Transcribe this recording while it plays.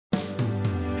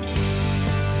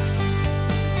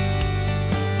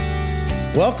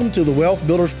Welcome to the Wealth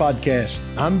Builders Podcast.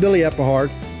 I'm Billy Eppehart,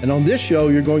 and on this show,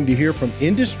 you're going to hear from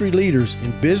industry leaders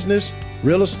in business,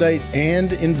 real estate,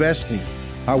 and investing.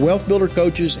 Our Wealth Builder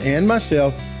coaches and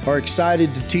myself are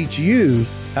excited to teach you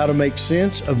how to make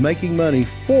sense of making money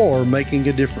for making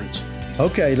a difference.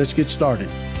 Okay, let's get started.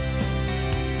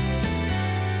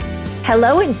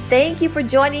 Hello, and thank you for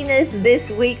joining us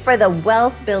this week for the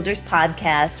Wealth Builders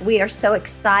Podcast. We are so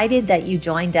excited that you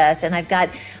joined us, and I've got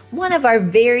one of our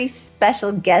very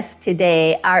special guests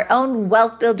today, our own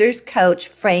Wealth Builders coach,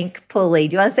 Frank Pulley.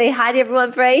 Do you want to say hi to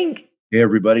everyone, Frank? Hey,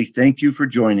 everybody. Thank you for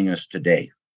joining us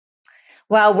today.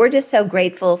 Well, we're just so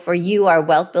grateful for you, our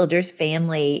Wealth Builders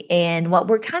family. And what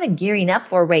we're kind of gearing up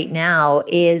for right now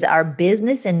is our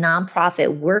business and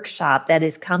nonprofit workshop that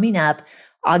is coming up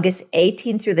August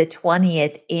 18th through the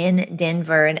 20th in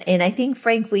Denver. And I think,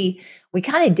 Frank, we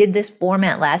kind of did this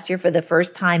format last year for the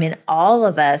first time, and all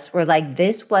of us were like,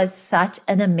 this was such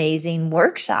an amazing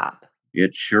workshop.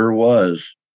 It sure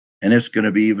was. And it's going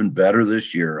to be even better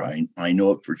this year. I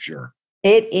know it for sure.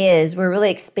 It is. We're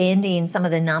really expanding some of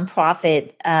the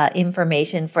nonprofit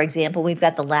information. For example, we've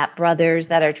got the Lapp brothers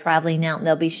that are traveling out and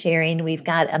they'll be sharing. We've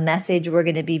got a message we're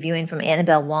going to be viewing from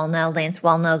Annabelle Wallnau, Lance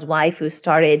Wallnau's wife, who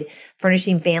started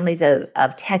Furnishing Families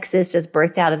of Texas, just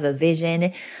birthed out of a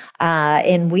vision.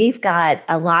 And we've got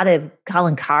a lot of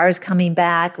Colin Carrs coming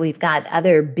back. We've got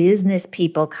other business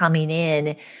people coming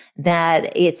in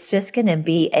that it's just going to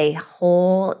be a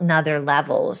whole nother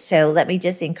level. So let me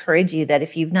just encourage you that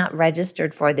if you've not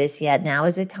registered for this yet, now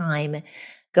is the time.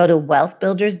 Go to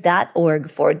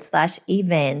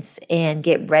wealthbuilders.org/events and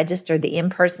get registered. The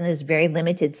in-person is very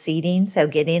limited seating, so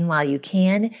get in while you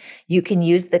can. You can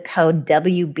use the code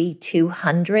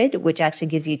WB200, which actually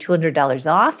gives you $200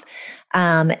 off.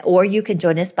 Or you can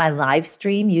join us by live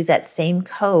stream, use that same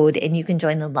code, and you can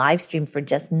join the live stream for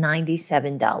just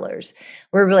 $97.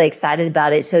 We're really excited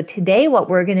about it. So today, what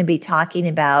we're going to be talking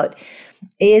about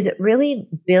is really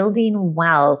building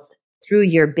wealth through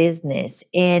your business.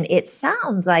 And it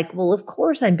sounds like, well, of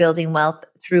course I'm building wealth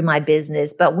through my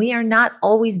business, but we are not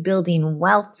always building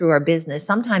wealth through our business.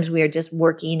 Sometimes we are just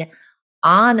working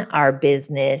on our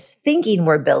business, thinking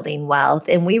we're building wealth.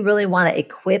 And we really want to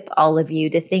equip all of you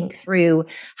to think through,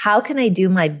 how can I do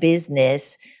my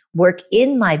business, work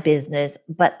in my business,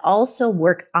 but also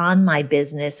work on my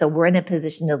business so we're in a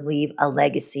position to leave a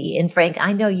legacy. And Frank,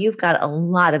 I know you've got a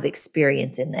lot of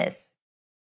experience in this.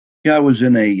 Yeah, I was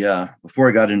in before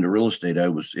I got into real estate, I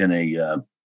was in a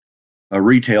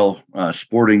retail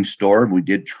sporting store. We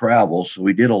did travel. So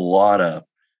we did a lot of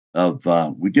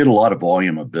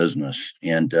volume of business.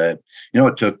 And, it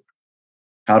took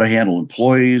how to handle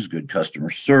employees, good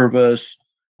customer service,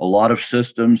 a lot of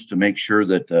systems to make sure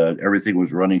that everything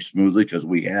was running smoothly, because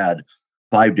we had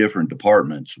 5 different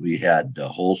departments. We had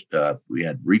we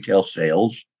had retail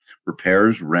sales,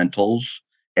 repairs, rentals,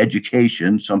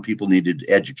 education. Some people needed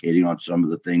educating on some of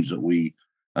the things that we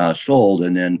sold.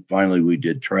 And then finally we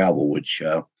did travel, which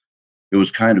it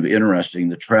was kind of interesting.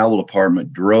 The travel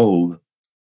department drove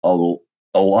a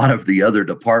lot of the other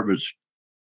departments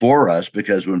for us,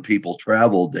 because when people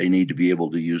traveled, they need to be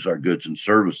able to use our goods and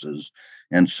services.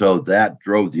 And so that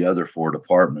drove the other 4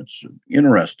 departments.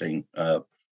 Interesting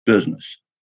business.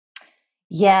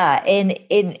 Yeah.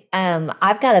 And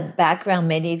I've got a background,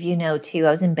 many of you know too.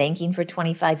 I was in banking for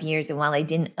 25 years. And while I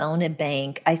didn't own a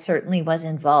bank, I certainly was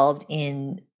involved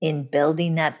in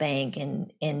building that bank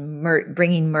and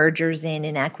bringing mergers in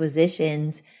and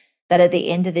acquisitions, that at the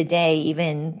end of the day,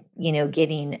 even,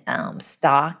 getting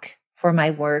stock for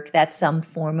my work, that's some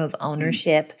form of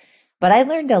ownership. But I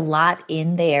learned a lot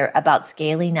in there about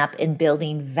scaling up and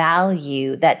building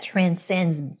value that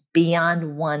transcends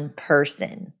beyond one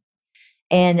person.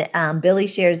 And Billy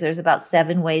shares there's about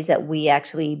 7 ways that we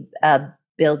actually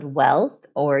build wealth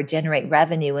or generate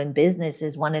revenue, and business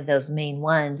is one of those main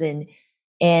ones. And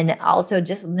also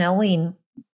just knowing,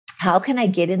 how can I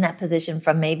get in that position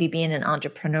from maybe being an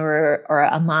entrepreneur or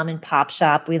a mom and pop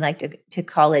shop, we like to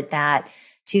call it that,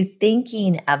 to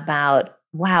thinking about,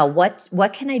 wow,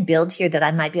 what can I build here that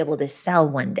I might be able to sell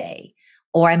one day?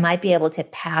 Or I might be able to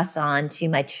pass on to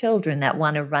my children that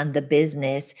want to run the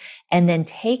business, and then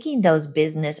taking those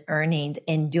business earnings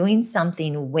and doing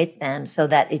something with them so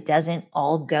that it doesn't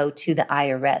all go to the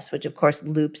IRS, which of course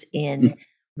loops in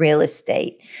real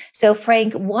estate. So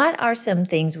Frank, what are some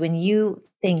things when you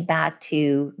think back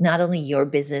to not only your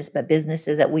business, but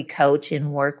businesses that we coach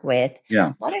and work with?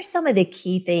 Yeah. What are some of the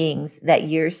key things that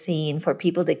you're seeing for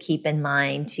people to keep in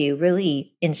mind to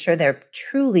really ensure they're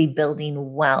truly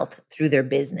building wealth through their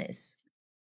business?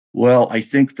 Well, I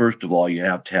think first of all, you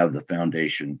have to have the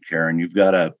foundation, Karen. You've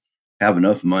got to have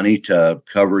enough money to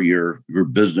cover your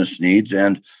business needs,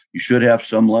 and you should have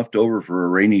some left over for a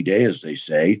rainy day, as they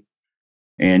say.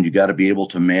 And you got to be able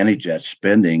to manage that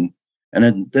spending.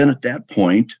 And then at that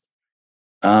point,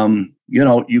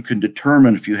 you can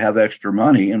determine if you have extra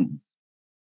money, and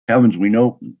heavens,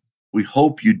 we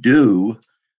hope you do.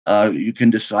 You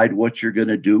can decide what you're going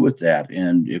to do with that.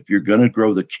 And if you're going to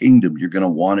grow the kingdom, you're going to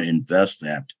want to invest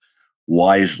that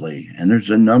wisely. And there's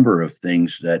a number of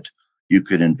things that you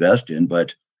could invest in.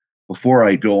 But before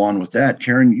I go on with that,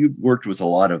 Karen, you worked with a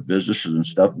lot of businesses and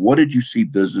stuff. What did you see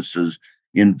businesses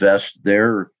invest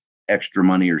their extra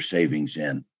money or savings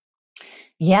in?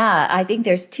 Yeah, I think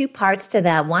there's two parts to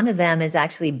that. One of them is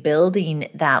actually building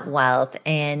that wealth.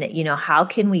 And, how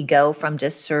can we go from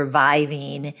just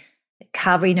surviving,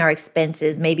 covering our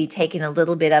expenses, maybe taking a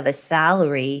little bit of a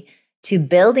salary, to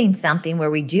building something where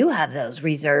we do have those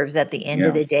reserves at the end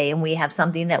of the day, and we have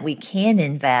something that we can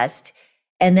invest.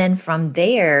 And then from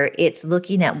there, it's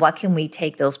looking at what can we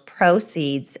take those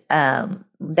proceeds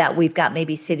that we've got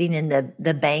maybe sitting in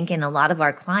the bank. And a lot of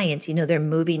our clients, they're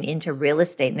moving into real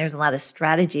estate, and there's a lot of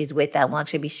strategies with that. We'll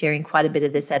actually be sharing quite a bit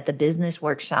of this at the business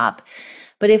workshop.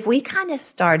 But if we kind of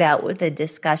start out with a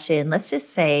discussion, let's just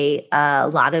say a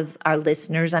lot of our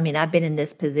listeners, I've been in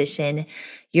this position,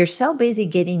 you're so busy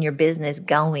getting your business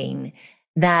going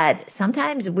that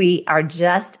sometimes we are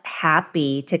just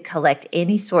happy to collect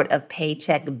any sort of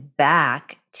paycheck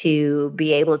back to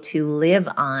be able to live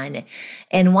on.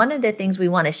 And one of the things we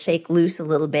want to shake loose a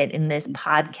little bit in this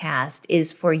podcast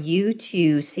is for you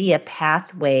to see a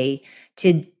pathway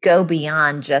to go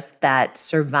beyond just that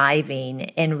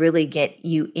surviving and really get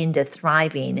you into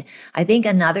thriving. I think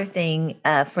another thing,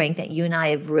 Frank, that you and I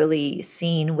have really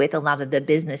seen with a lot of the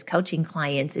business coaching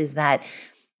clients is that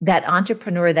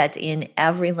entrepreneur that's in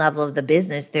every level of the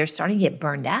business, they're starting to get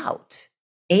burned out.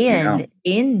 And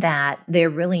in that, they're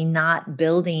really not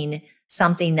building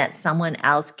something that someone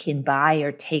else can buy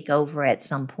or take over at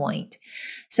some point.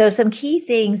 So some key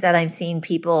things that I'm seeing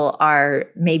people are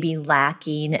maybe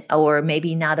lacking or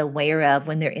maybe not aware of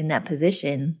when they're in that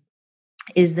position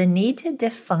is the need to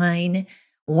define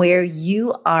where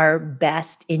you are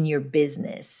best in your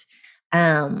business.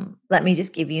 Let me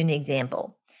just give you an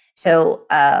example. So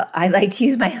I like to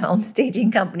use my home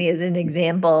staging company as an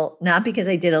example, not because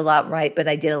I did a lot right, but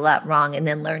I did a lot wrong and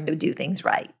then learned to do things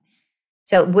right.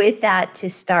 So with that, to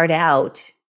start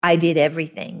out, I did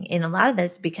everything. And a lot of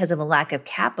this because of a lack of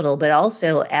capital, but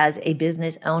also as a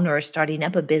business owner or starting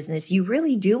up a business, you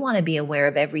really do want to be aware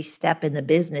of every step in the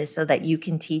business so that you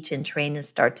can teach and train and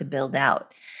start to build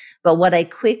out. But what I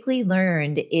quickly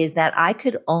learned is that I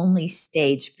could only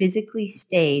physically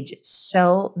stage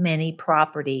so many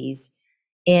properties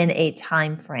in a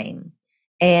time frame.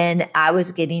 And I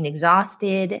was getting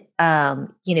exhausted,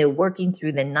 working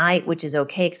through the night, which is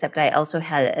okay, except I also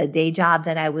had a day job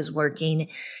that I was working.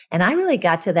 And I really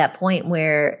got to that point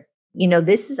where,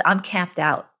 I'm capped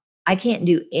out. I can't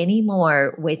do any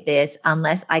more with this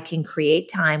unless I can create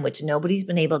time, which nobody's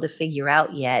been able to figure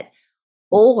out yet,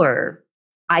 or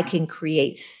I can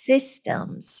create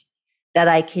systems that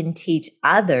I can teach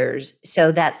others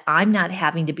so that I'm not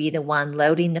having to be the one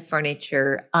loading the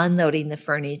furniture, unloading the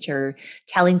furniture,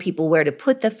 telling people where to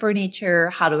put the furniture,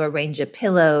 how to arrange the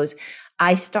pillows.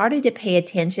 I started to pay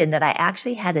attention that I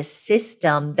actually had a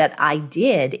system that I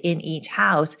did in each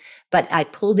house, but I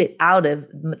pulled it out of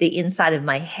the inside of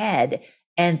my head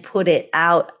and put it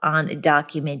out on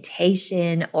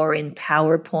documentation or in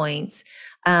PowerPoints.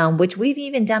 Which we've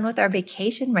even done with our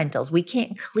vacation rentals. We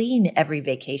can't clean every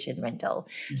vacation rental.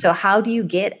 So how do you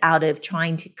get out of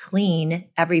trying to clean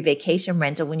every vacation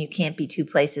rental when you can't be two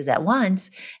places at once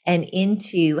and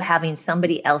into having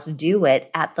somebody else do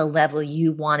it at the level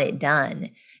you want it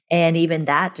done? And even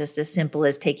that, just as simple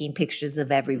as taking pictures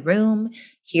of every room.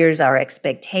 Here's our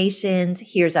expectations.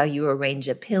 Here's how you arrange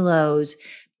the pillows.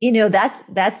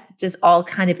 That's just all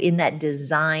kind of in that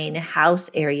design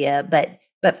house area.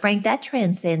 But Frank, that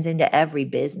transcends into every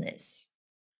business.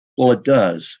 Well, it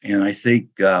does. And I think,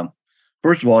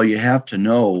 first of all, you have to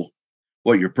know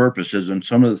what your purpose is. And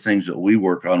some of the things that we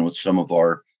work on with some of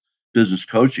our business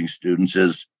coaching students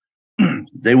is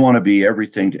they want to be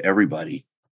everything to everybody.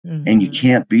 Mm-hmm. And you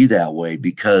can't be that way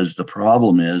because the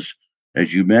problem is,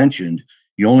 as you mentioned,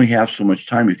 you only have so much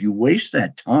time. If you waste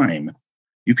that time,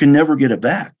 you can never get it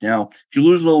back. Now, if you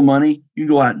lose a little money, you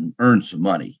can go out and earn some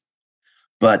money.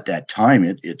 But that time,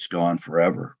 it's gone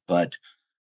forever. But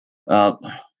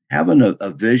having a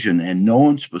vision and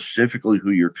knowing specifically who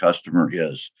your customer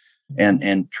is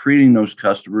and treating those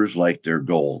customers like they're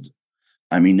gold.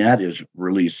 That is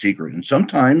really a secret. And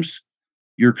sometimes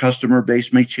your customer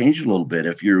base may change a little bit.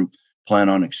 If you plan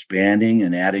on expanding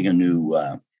and adding a new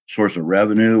source of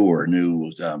revenue or a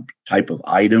new type of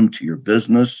item to your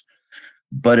business.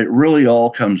 But it really all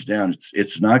comes down.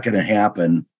 It's not going to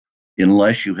happen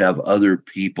unless you have other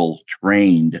people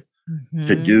trained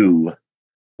to do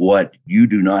what you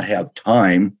do not have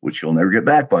time, which you'll never get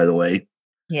back, by the way,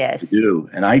 to do.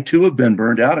 And I too have been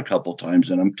burned out a couple of times,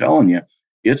 and I'm telling you,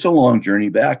 it's a long journey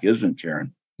back, isn't it,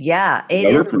 Karen? Yeah, it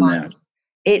Never is from that.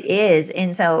 It is.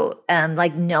 And so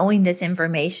like knowing this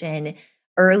information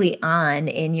early on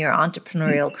in your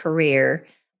entrepreneurial career,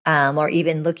 or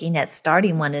even looking at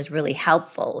starting one is really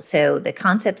helpful. So the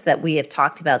concepts that we have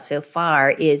talked about so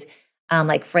far is,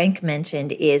 like Frank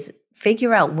mentioned, is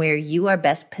figure out where you are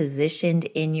best positioned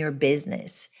in your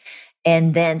business.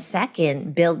 And then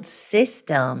second, build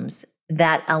systems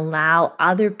that allow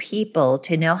other people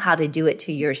to know how to do it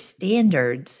to your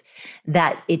standards,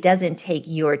 that it doesn't take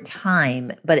your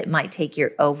time, but it might take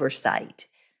your oversight.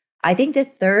 I think the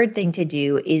third thing to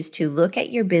do is to look at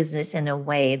your business in a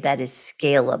way that is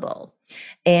scalable.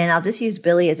 And I'll just use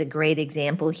Billy as a great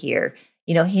example here.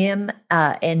 You know, him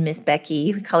and Miss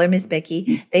Becky, we call her Miss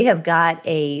Becky, they have got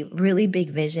a really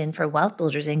big vision for Wealth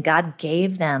Builders, and God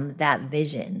gave them that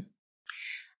vision.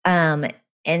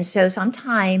 And so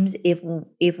sometimes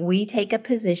if we take a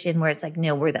position where it's like,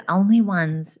 no, we're the only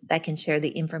ones that can share the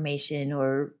information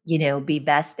or, you know, be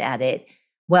best at it,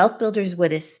 Wealth Builders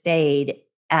would have stayed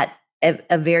at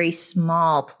a very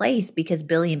small place because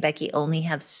Billy and Becky only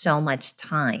have so much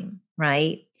time,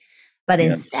 right? But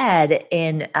instead,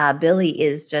 and Billy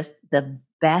is just the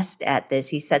best at this.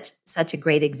 He's such a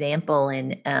great example,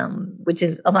 and which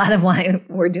is a lot of why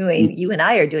we're doing, you and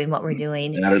I are doing what we're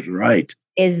doing. That is right.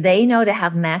 Is they know to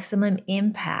have maximum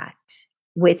impact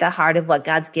with the heart of what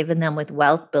God's given them with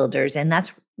Wealth Builders. And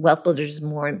that's Wealth Builders is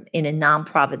more in a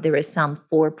nonprofit. There is some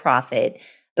for-profit,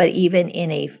 but even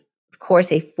in of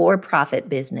course, a for-profit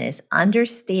business,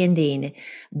 understanding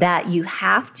that you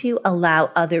have to allow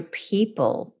other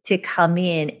people to come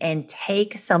in and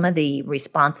take some of the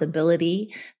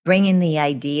responsibility, bring in the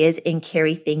ideas and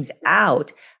carry things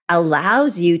out,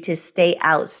 allows you to stay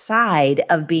outside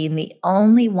of being the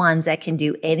only ones that can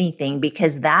do anything,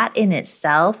 because that in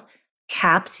itself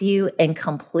caps you and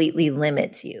completely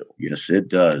limits you. Yes, it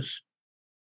does.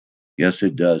 Yes,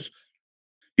 it does.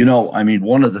 You know, I mean,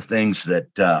 one of the things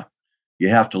that you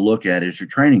have to look at is your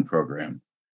training program.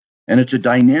 And it's a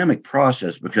dynamic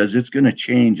process because it's going to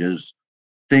change as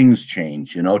things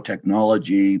change, you know,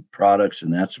 technology, products,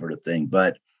 and that sort of thing.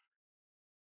 But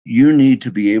you need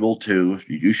to be able to,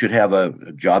 you should have a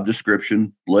job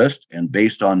description list. And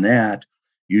based on that,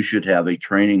 you should have a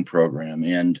training program.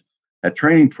 And that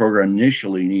training program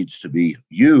initially needs to be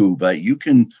you, but you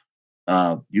can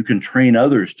train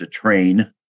others to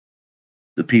train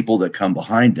the people that come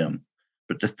behind them.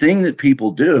 But the thing that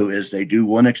people do is they do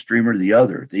one extreme or the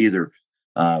other. They either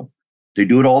they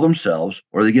do it all themselves,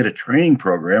 or they get a training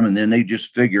program and then they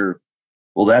just figure,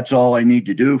 well, that's all I need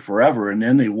to do forever. And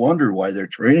then they wonder why their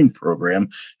training program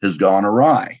has gone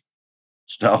awry.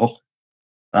 So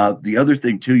the other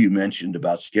thing too, you mentioned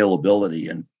about scalability,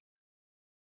 and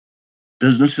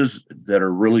businesses that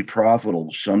are really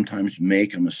profitable sometimes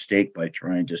make a mistake by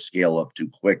trying to scale up too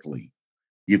quickly.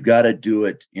 You've got to do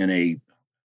it in a,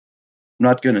 I'm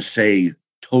not going to say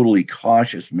totally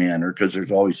cautious manner because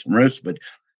there's always some risks, but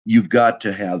you've got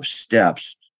to have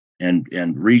steps and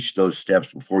reach those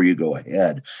steps before you go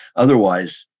ahead.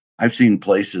 Otherwise, I've seen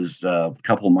places, a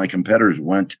couple of my competitors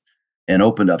went and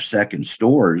opened up second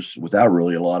stores without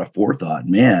really a lot of forethought.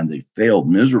 Man, they failed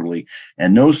miserably.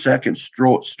 And those second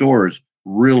stores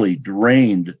really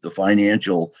drained the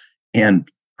financial and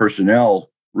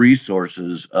personnel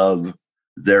resources of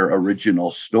their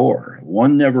original store.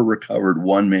 One never recovered,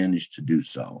 one managed to do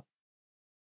so.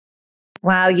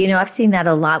 Wow, you know, I've seen that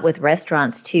a lot with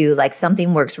restaurants too. Like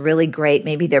something works really great.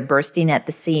 Maybe they're bursting at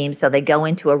the seams, so they go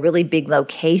into a really big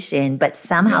location, but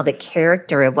somehow the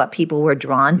character of what people were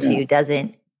drawn to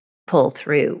doesn't pull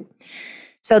through.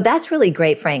 So that's really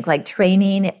great, Frank. Like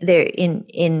training there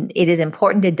it is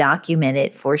important to document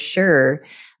it for sure.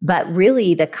 But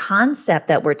really the concept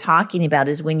that we're talking about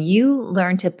is when you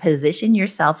learn to position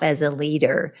yourself as a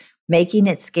leader, making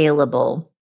it scalable,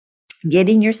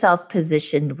 getting yourself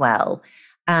positioned well,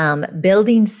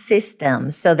 building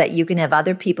systems so that you can have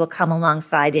other people come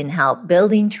alongside and help,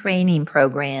 building training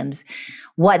programs.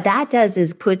 What that does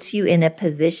is puts you in a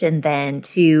position then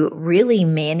to really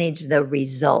manage the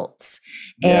results.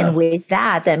 Yeah. And with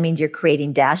that means you're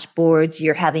creating dashboards,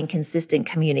 you're having consistent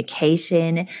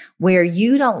communication where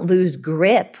you don't lose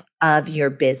grip of your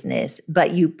business,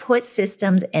 but you put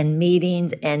systems and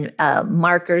meetings and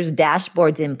markers,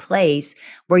 dashboards in place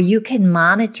where you can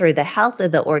monitor the health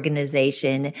of the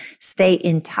organization, stay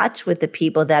in touch with the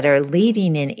people that are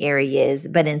leading in areas,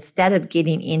 but instead of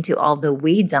getting into all the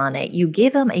weeds on it, you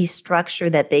give them a structure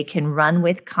that they can run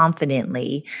with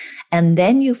confidently. And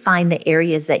then you find the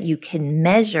areas that you can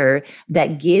measure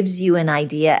that gives you an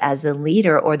idea as a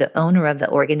leader or the owner of the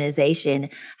organization,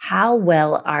 how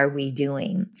well are we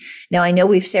doing? Now, I know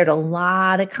we've shared a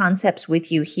lot of concepts with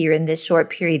you here in this short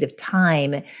period of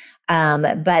time.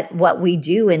 But what we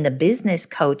do in the business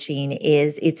coaching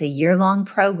is it's a year-long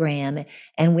program,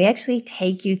 and we actually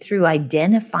take you through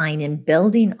identifying and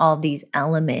building all these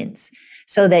elements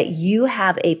so that you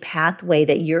have a pathway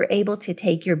that you're able to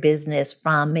take your business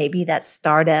from maybe that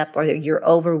startup, or you're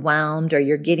overwhelmed, or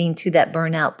you're getting to that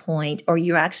burnout point, or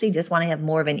you actually just want to have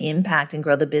more of an impact and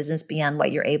grow the business beyond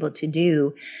what you're able to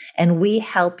do. And we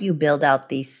help you build out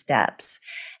these steps.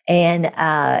 And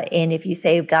if you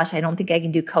say, gosh, I don't think I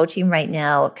can do coaching right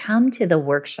now, come to the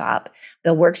workshop.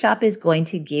 The workshop is going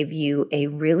to give you a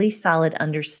really solid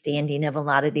understanding of a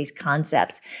lot of these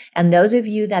concepts. And those of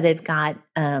you that have got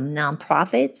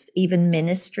nonprofits, even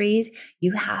ministries,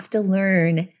 you have to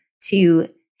learn to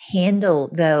handle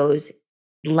those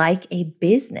like a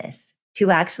business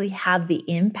to actually have the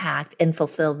impact and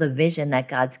fulfill the vision that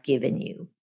God's given you.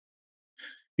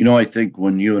 You know, I think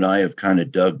when you and I have kind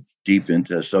of dug deep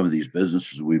into some of these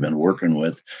businesses we've been working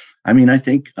with, I mean, I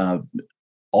think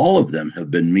all of them have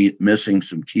been missing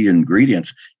some key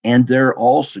ingredients, and they're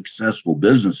all successful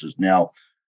businesses. Now,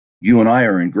 you and I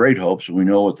are in great hopes, and we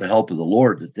know with the help of the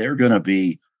Lord that they're going to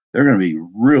be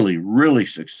really, really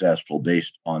successful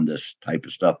based on this type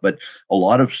of stuff. But a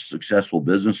lot of successful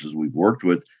businesses we've worked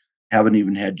with haven't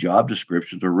even had job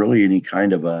descriptions or really any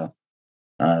kind of a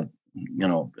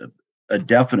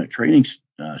definite training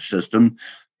system.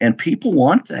 And people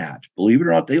want that. Believe it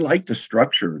or not, they like the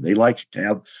structure. They like to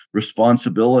have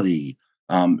responsibility.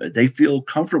 They feel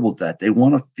comfortable with that. They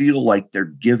want to feel like they're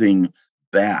giving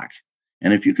back.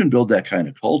 And if you can build that kind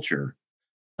of culture,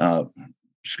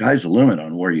 sky's the limit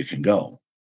on where you can go.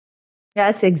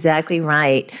 That's exactly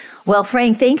right. Well,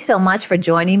 Frank, thanks so much for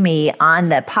joining me on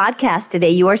the podcast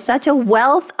today. You are such a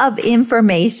wealth of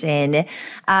information.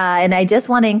 And I just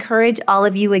want to encourage all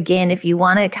of you again, if you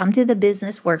want to come to the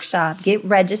business workshop, get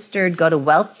registered, go to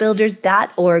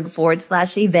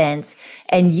wealthbuilders.org/events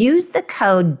and use the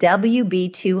code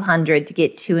WB200 to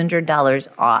get $200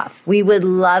 off. We would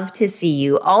love to see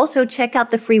you. Also, check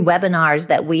out the free webinars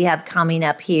that we have coming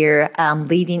up here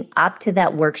leading up to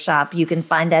that workshop. You can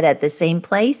find that at the same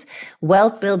place,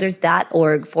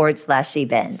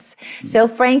 wealthbuilders.org/events. So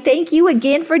Frank, thank you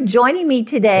again for joining me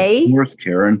today. Of course,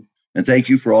 Karen. And thank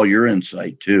you for all your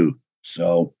insight too.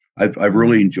 So I've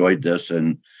really enjoyed this,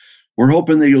 and we're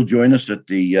hoping that you'll join us at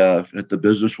the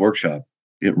business workshop.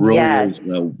 It really is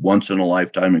a once in a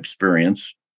lifetime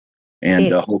experience,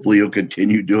 and hopefully you'll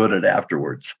continue doing it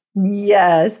afterwards.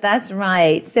 Yes, that's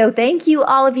right. So thank you,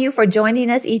 all of you, for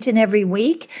joining us each and every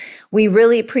week. We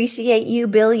really appreciate you.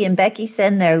 Billy and Becky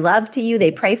send their love to you.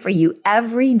 They pray for you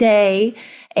every day.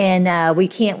 And we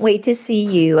can't wait to see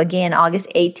you again, August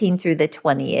 18th through the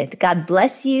 20th. God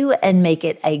bless you and make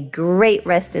it a great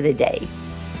rest of the day.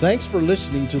 Thanks for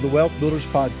listening to the Wealth Builders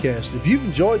Podcast. If you've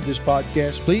enjoyed this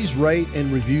podcast, please rate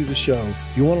and review the show.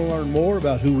 If you want to learn more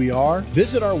about who we are,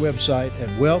 visit our website at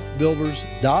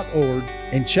wealthbuilders.org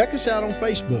and check us out on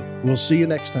Facebook. We'll see you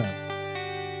next time.